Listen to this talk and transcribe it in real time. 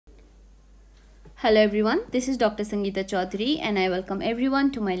Hello everyone, this is Dr. Sangeeta Chaudhary and I welcome everyone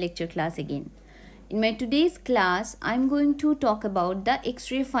to my lecture class again. In my today's class, I'm going to talk about the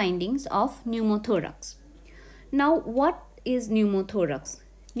X-ray findings of pneumothorax. Now, what is pneumothorax?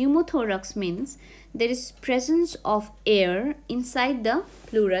 Pneumothorax means there is presence of air inside the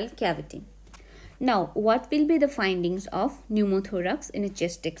pleural cavity. Now, what will be the findings of pneumothorax in a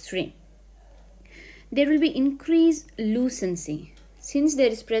chest X-ray? There will be increased lucency. Since there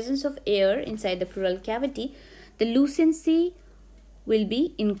is presence of air inside the pleural cavity, the lucency will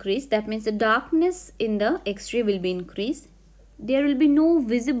be increased. That means the darkness in the X-ray will be increased. There will be no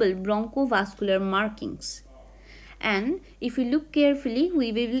visible bronchovascular markings. And if we look carefully,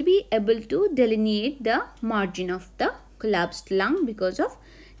 we will be able to delineate the margin of the collapsed lung because of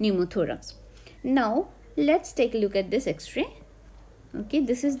pneumothorax. Now, let's take a look at this X-ray. Okay,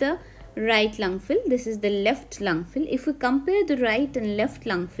 this is the right lung fill, this is the left lung fill. If we compare the right and left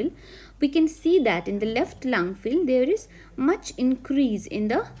lung fill, we can see that in the left lung fill there is much increase in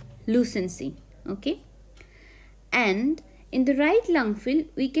the lucency. Okay, and in the right lung fill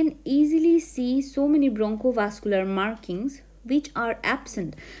we can easily see so many bronchovascular markings which are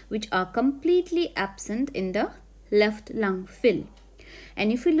absent, which are completely absent in the left lung fill.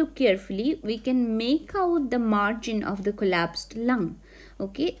 And if we look carefully, we can make out the margin of the collapsed lung.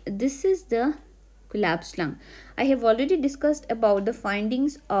 Okay, this is the collapsed lung. I have already discussed about the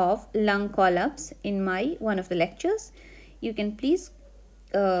findings of lung collapse in my one of the lectures. You can please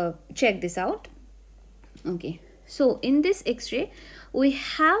check this out. Okay, so in this X-ray, we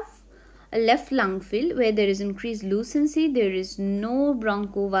have a left lung fill where there is increased lucency, there is no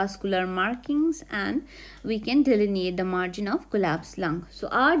bronchovascular markings, and we can delineate the margin of collapsed lung. So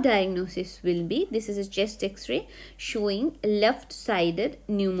our diagnosis will be, this is a chest X-ray showing left-sided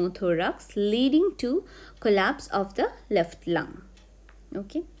pneumothorax leading to collapse of the left lung.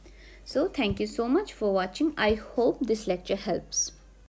 Okay, so thank you so much for watching. I hope this lecture helps.